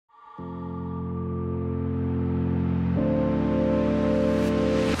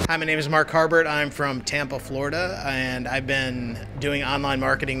Hi, my name is Mark Harbert. I'm from Tampa, Florida, and I've been doing online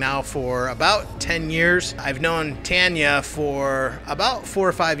marketing now for about 10 years. I've known Tanya for about 4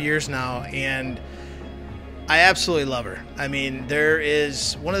 or 5 years now, and I absolutely love her. I mean, there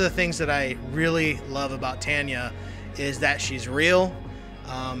is one of the things that I really love about Tanya is that she's real.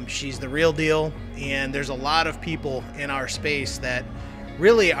 She's the real deal, and there's a lot of people in our space that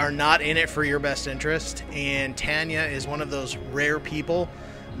really are not in it for your best interest, and Tanya is one of those rare people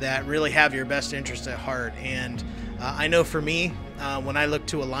that really have your best interest at heart. And I know for me, when I look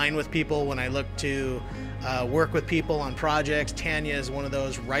to align with people, when I look to work with people on projects, Tanya is one of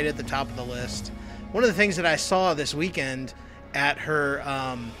those right at the top of the list. One of the things that I saw this weekend at her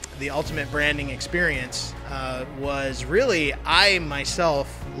the Ultimate Branding Experience was really, I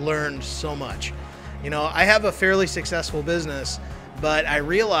myself learned so much. You know, I have a fairly successful business, but I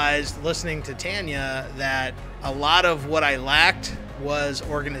realized listening to Tanya that a lot of what I lacked was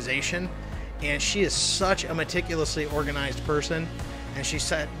organization, and she is such a meticulously organized person, and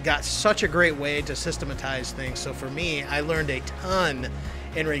she's got such a great way to systematize things. So for me, I learned a ton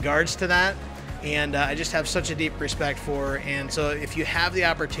in regards to that, and I just have such a deep respect for her. And so if you have the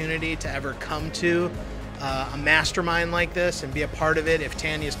opportunity to ever come to a mastermind like this and be a part of it, if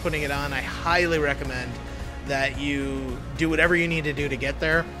Tanya is putting it on, I highly recommend that you do whatever you need to do to get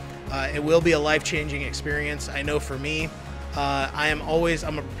there. It will be a life-changing experience. I know for me, I'm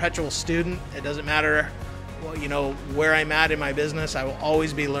a perpetual student. It doesn't matter, well, you know, where I'm at in my business, I will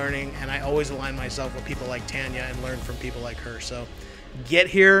always be learning, and I always align myself with people like Tanya and learn from people like her. So get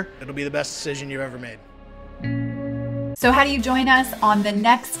here. It'll be the best decision you've ever made. So how do you join us on the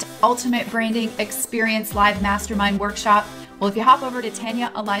next Ultimate Branding Experience Live Mastermind Workshop? Well, if you hop over to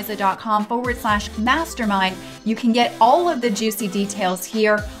tanyaaliza.com/mastermind, you can get all of the juicy details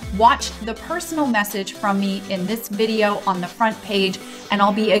here. Watch the personal message from me in this video on the front page, and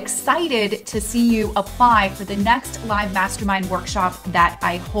I'll be excited to see you apply for the next live mastermind workshop that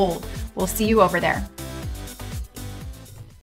I hold. We'll see you over there.